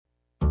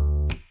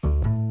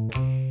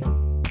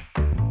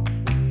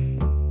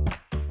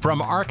From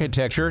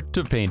architecture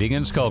to painting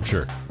and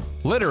sculpture,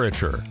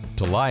 literature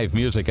to live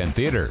music and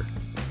theater.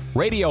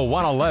 Radio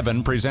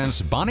 111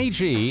 presents Bonnie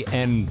G.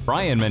 and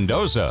Brian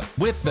Mendoza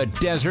with The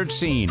Desert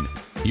Scene,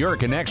 your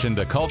connection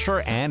to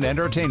culture and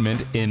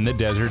entertainment in the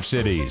desert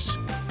cities.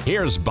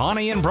 Here's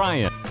Bonnie and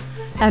Brian.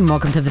 And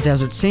welcome to The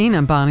Desert Scene.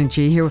 I'm Bonnie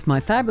G. here with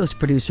my fabulous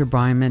producer,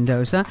 Brian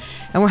Mendoza.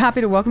 And we're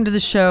happy to welcome to the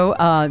show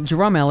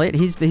Jerome Elliot.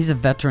 He's a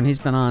veteran. He's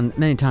been on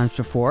many times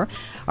before.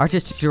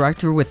 Artistic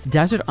director with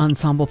Desert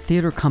Ensemble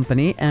Theatre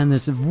Company. And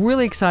there's a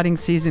really exciting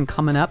season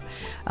coming up.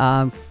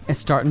 It's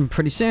starting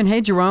pretty soon.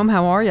 Hey, Jerome,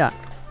 how are you?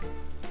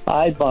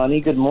 Hi, Bonnie.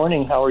 Good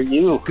morning. How are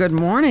you? Good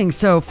morning.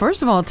 So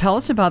first of all, tell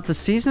us about the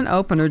season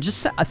opener.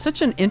 Just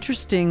such an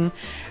interesting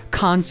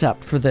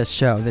concept for this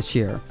show this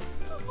year.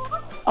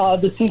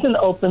 The season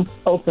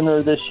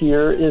opener this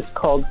year is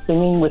called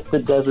Singing with the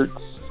Desert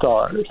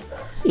Stars.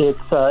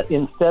 It's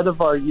instead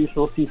of our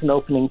usual season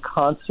opening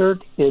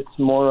concert, it's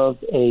more of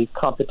a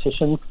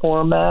competition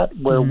format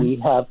where we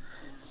have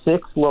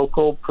 6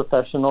 local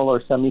professional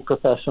or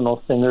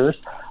semi-professional singers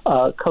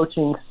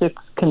coaching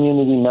 6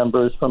 community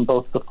members from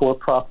both the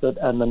for-profit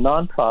and the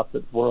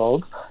non-profit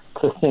world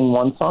to sing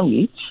one song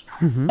each.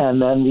 And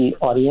then the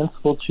audience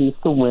will choose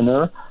the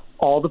winner.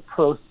 All the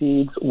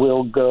proceeds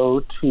will go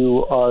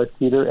to our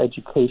theater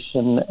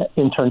education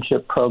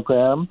internship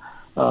program,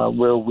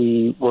 where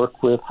we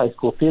work with high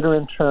school theater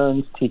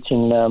interns,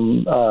 teaching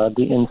them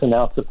the ins and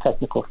outs of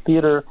technical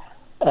theater.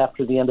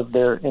 After the end of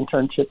their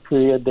internship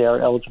period, they are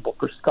eligible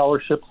for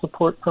scholarship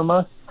support from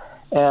us.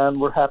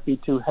 And we're happy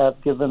to have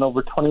given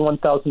over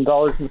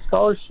 $21,000 in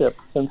scholarships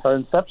since our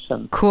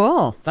inception.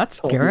 Cool.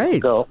 That's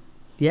great.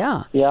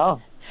 Yeah. Yeah.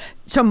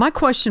 So my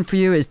question for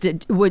you is,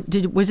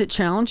 was it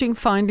challenging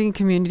finding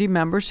community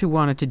members who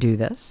wanted to do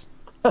this?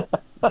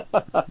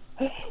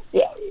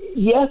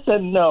 Yes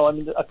and no. I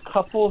mean, a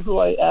couple who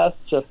I asked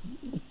just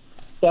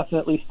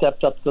definitely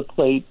stepped up to the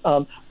plate.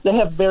 They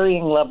have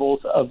varying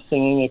levels of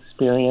singing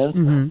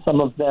experience. Some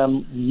of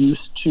them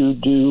used to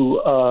do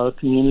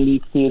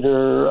community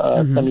theater,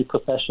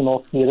 semi-professional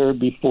theater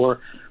before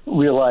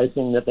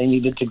realizing that they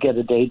needed to get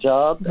a day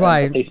job.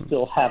 Right. And that they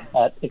still have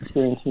that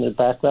experience in their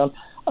background.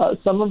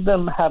 Some of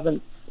them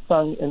haven't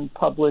sung in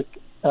public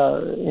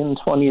in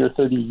 20 or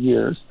 30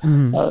 years.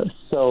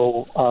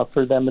 So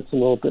for them, it's a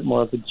little bit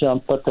more of a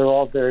jump, but they're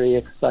all very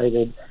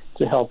excited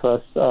to help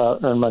us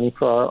earn money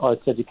for our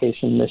arts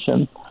education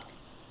mission.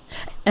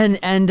 And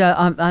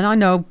I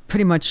know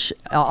pretty much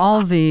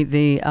all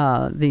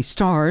the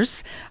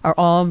stars are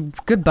all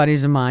good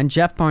buddies of mine.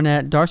 Jeff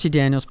Barnett, Darcy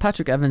Daniels,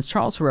 Patrick Evans,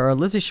 Charles Herrera,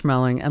 Lizzie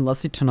Schmeling, and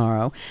Leslie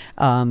Tenaro.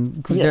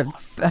 They're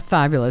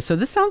fabulous. So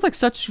this sounds like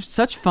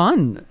such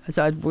fun.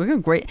 So we're going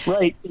to great.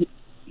 Right.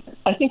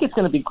 I think it's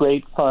going to be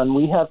great fun.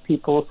 We have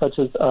people such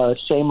as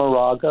Shay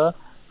Moraga,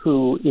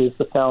 who is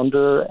the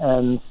founder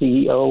and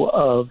CEO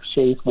of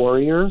Shay's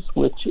Warriors,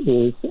 which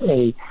is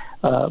a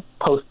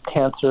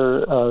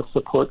post-cancer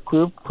support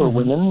group for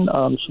women.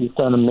 She's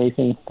done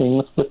amazing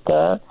things with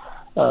that.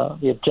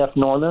 We have Jeff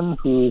Norman,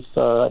 who's,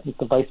 I think,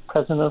 the Vice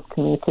President of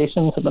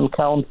Communications at the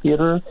McCowan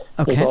Theater,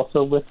 is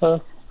also with us.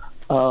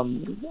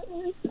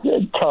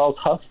 Charles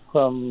Huff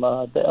from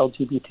the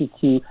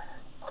LGBTQ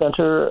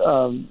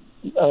Center.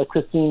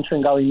 Christine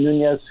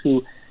Tringali-Nunez,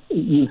 who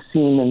you've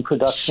seen in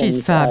production.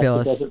 She's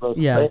fabulous. At the Desert Rose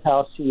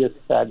Playhouse. She is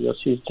fabulous.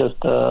 She's just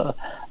a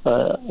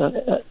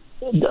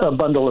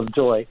bundle of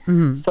joy.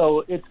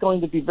 So it's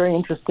going to be very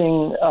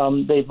interesting.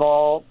 They've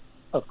all,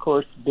 of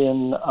course,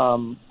 been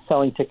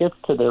selling tickets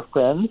to their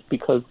friends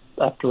because,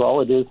 after all,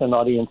 it is an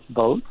audience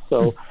vote.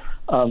 So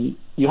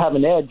you have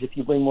an edge if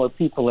you bring more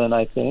people in,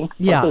 I think.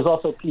 But there's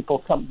also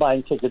people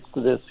buying tickets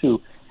to this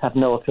who have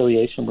no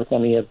affiliation with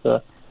any of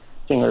the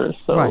singers.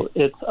 So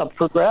it's up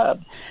for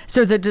grabs.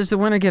 So does the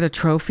winner get a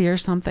trophy or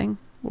something?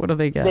 What do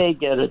they get? They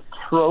get a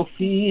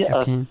trophy,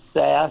 a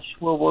sash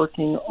we're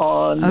working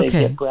on. They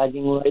get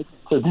bragging rights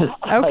to this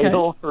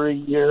title for a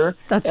year.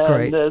 That's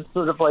great. And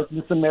sort of like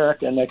Miss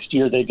America, next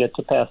year they get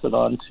to pass it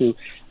on to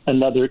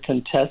another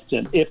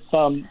contestant. If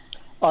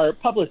our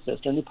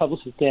publicist, our new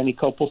publicist, Danny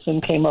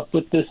Kopelson, came up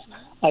with this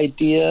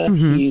idea,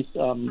 he's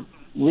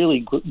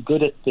really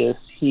good at this.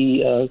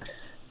 He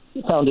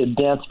founded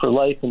Dance for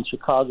Life in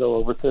Chicago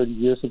over 30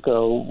 years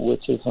ago,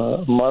 which is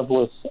a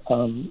marvelous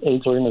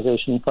AIDS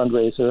organization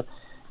fundraiser.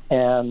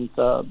 And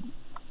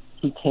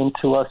he came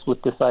to us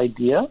with this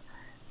idea,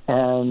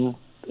 and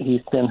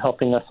he's been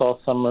helping us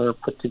all summer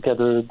put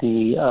together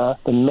the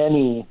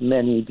many,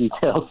 many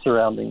details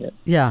surrounding it.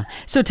 Yeah.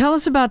 So tell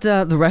us about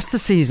the rest of the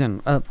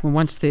season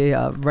once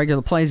the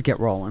regular plays get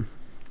rolling.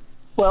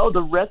 Well,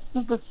 the rest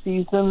of the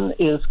season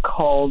is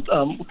called,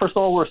 first of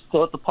all, we're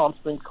still at the Palm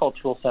Springs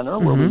Cultural Center,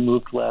 where we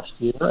moved last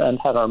year and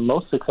had our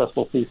most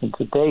successful season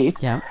to date.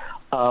 Yeah.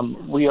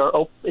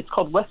 It's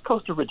called West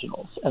Coast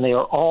Originals, and they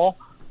are all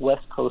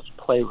West Coast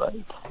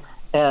playwrights.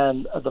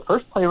 And the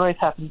first playwright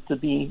happens to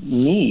be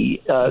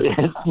me.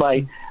 It's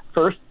my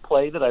first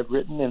play that I've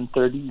written in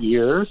 30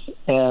 years,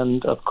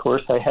 and of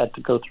course I had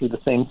to go through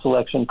the same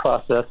selection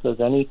process as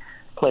any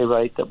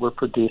playwright that we're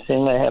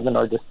producing. I have an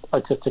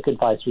artistic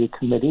advisory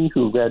committee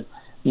who read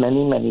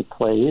many, many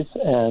plays,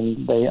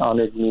 and they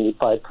honored me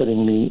by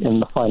putting me in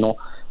the final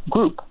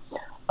group.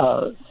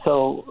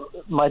 So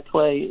my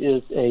play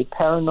is a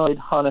paranoid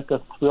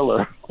Hanukkah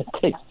thriller that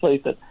takes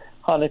place at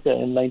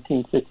Hanukkah in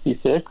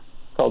 1966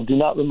 called Do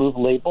Not Remove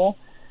Label.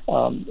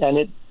 And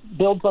it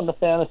builds on the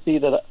fantasy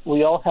that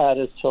we all had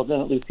as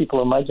children, at least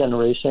people of my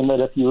generation, that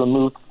if you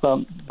removed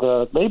from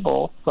the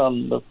label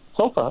from the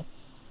sofa,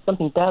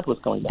 something bad was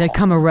going to happen. They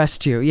come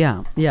arrest you,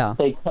 yeah.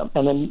 They come,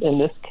 and in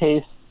this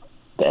case,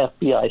 the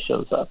FBI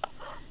shows up.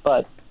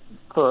 But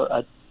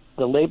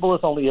the label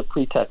is only a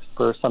pretext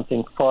for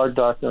something far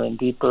darker and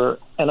deeper.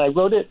 And I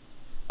wrote it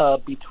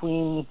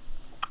between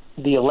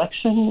the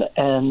election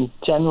and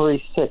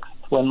January 6th,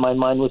 when my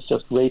mind was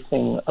just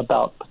racing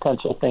about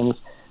potential things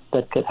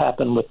that could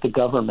happen with the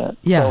government.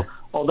 Yeah. So,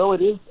 although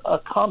it is a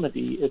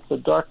comedy, it's a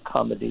dark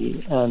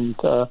comedy, and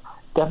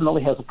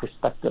definitely has a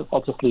perspective.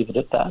 I'll just leave it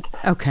at that.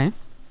 Okay.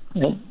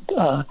 And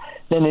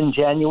then in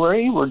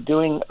January, we're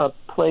doing a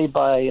play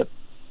by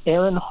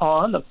Aaron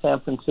Hahn of San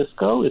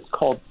Francisco. It's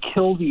called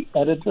Kill the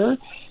Editor.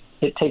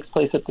 It takes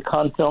place at the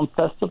Cannes Film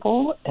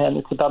Festival, and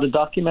it's about a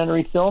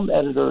documentary film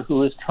editor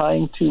who is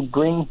trying to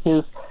bring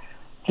his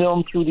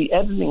film through the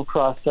editing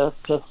process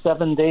just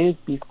 7 days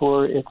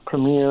before its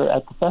premiere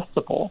at the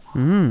festival.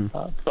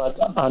 But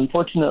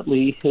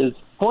unfortunately, his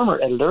former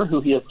editor,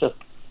 who he has just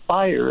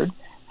fired,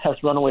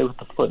 has run away with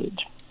the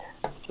footage.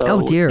 So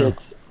oh, dear.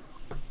 It's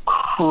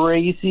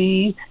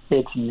crazy.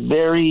 It's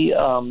very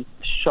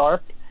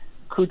sharp.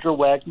 Kudra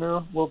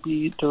Wagner will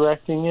be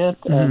directing it,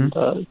 and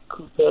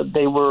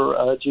they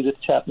were Judith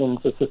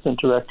Chapman's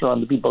assistant director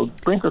on the Bebo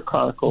Brinker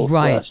Chronicles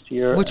last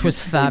year. Which was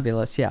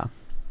fabulous, yeah.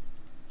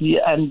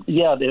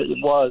 Yeah,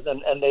 it was,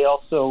 and they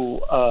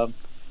also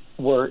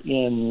were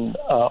in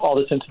All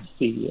This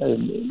Intimacy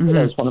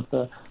as one of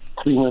the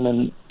three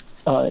women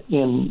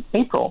in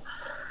April.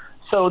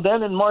 So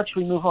then in March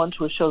we move on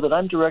to a show that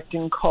I'm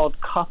directing called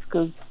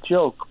Kafka's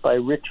Joke by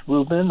Rich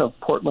Rubin of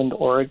Portland,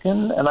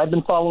 Oregon, and I've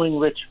been following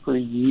Rich for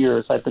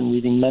years. I've been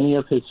reading many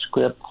of his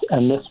scripts,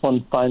 and this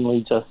one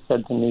finally just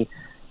said to me,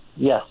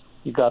 yes,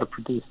 you got to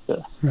produce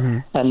this.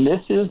 And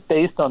this is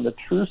based on the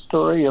true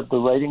story of the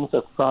writings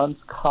of Franz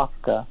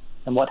Kafka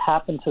and what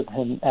happened to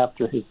him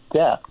after his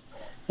death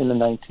in the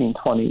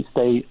 1920s.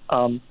 They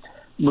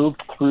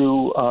moved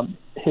through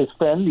his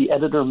friend, the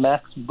editor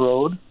Max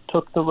Brod,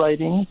 took the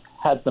writings,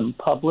 had them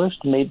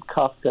published, made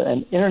Kafka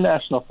an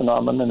international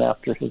phenomenon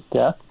after his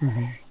death.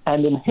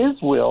 And in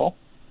his will,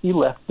 he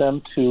left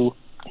them to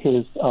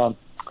his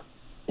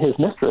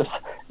mistress,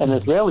 an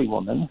Israeli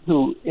woman,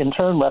 who in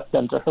turn left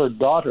them to her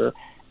daughter.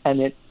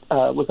 And it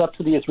was up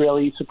to the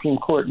Israeli Supreme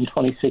Court in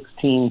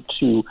 2016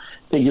 to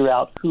figure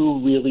out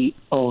who really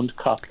owned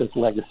Kafka's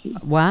legacy.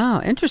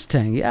 Wow,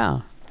 interesting,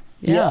 yeah.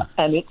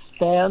 And it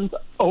spans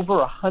over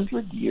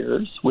 100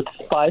 years with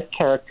 5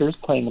 characters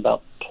playing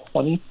about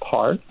 20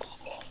 parts.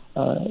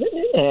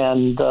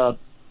 And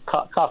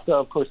Kafka,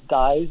 of course,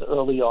 dies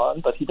early on,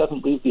 but he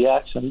doesn't leave the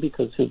action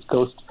because his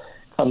ghost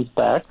comes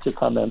back to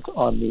comment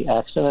on the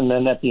action. And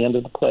then at the end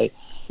of the play,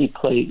 he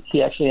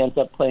actually ends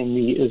up playing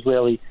the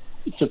Israeli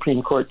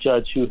Supreme Court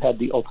judge who had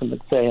the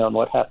ultimate say on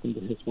what happened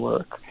to his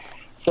work.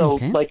 So,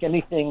 like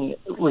anything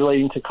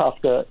relating to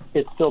Kafka,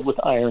 it's filled with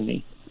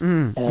irony.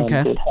 And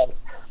it has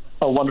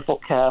a wonderful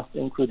cast,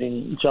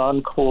 including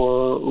John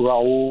Core,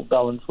 Raul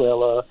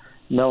Valenzuela,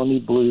 Melanie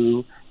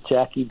Blue,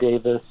 Jackie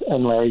Davis,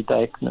 and Larry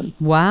Dykman.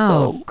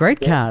 Wow, so, great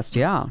cast,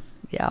 yeah.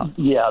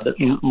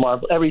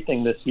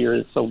 Everything this year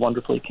is so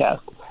wonderfully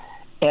cast.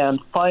 And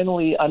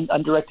finally,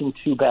 I'm directing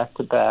 2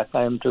 back-to-back.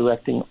 I am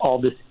directing All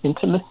This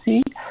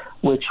Intimacy,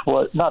 which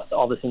was, not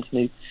All This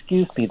Intimacy,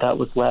 excuse me, that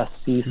was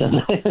last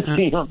season.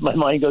 See, my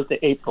mind goes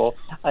to April.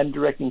 I'm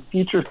directing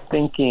Future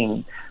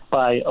Thinking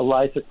by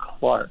Eliza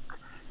Clark,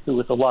 who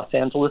was a Los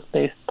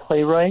Angeles-based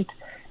playwright.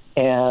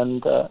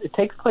 And it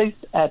takes place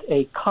at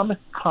a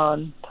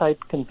Comic-Con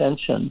type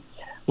convention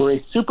where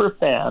a super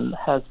fan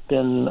has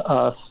been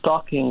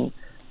stalking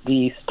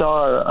the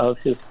star of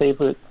his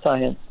favorite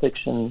science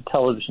fiction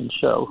television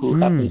show, who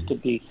happens to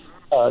be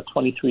a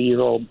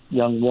 23-year-old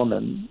young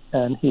woman,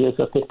 and he is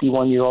a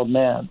 51-year-old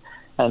man,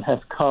 and has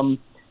come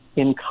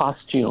in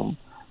costume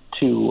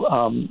to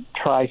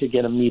try to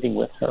get a meeting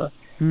with her.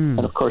 And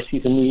of course,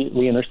 he's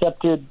immediately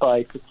intercepted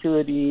by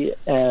security,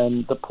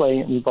 and the play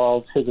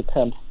involves his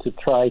attempts to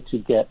try to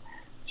get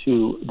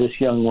to this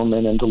young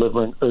woman and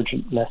deliver an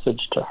urgent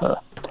message to her.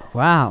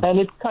 Wow! And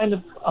it's kind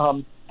of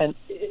a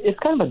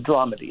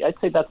dramedy. I'd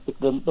say that's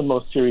the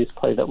most serious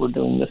play that we're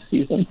doing this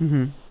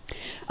season.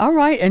 All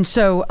right, and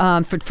so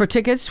for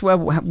tickets, where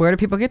do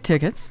people get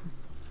tickets?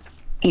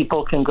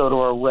 People can go to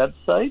our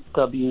website,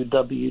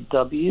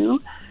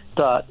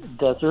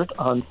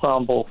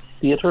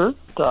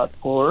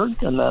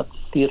 www.desertensembletheatre.org, and that's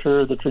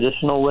theater the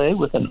traditional way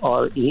with an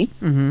R-E.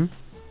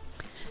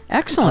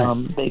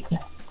 Excellent.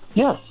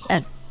 Yes.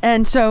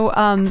 And so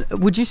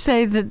would you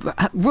say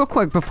that, real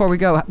quick before we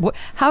go,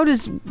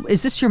 is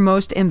this your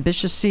most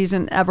ambitious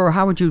season ever?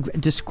 How would you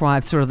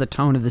describe sort of the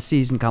tone of the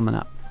season coming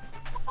up?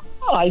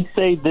 I'd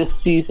say this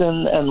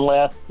season and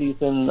last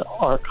season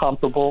are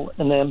comparable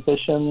in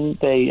ambition.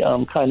 They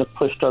kind of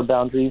pushed our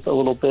boundaries a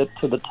little bit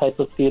to the type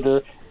of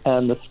theater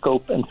and the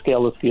scope and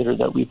scale of theater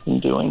that we've been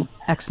doing.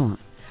 Excellent.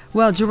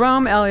 Well,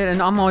 Jerome Elliot,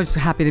 and I'm always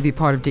happy to be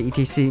part of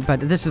DETC,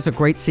 but this is a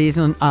great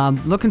season.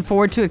 Looking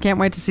forward to it. Can't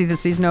wait to see the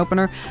season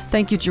opener.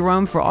 Thank you,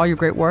 Jerome, for all your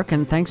great work,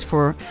 and thanks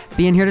for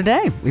being here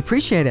today. We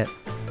appreciate it.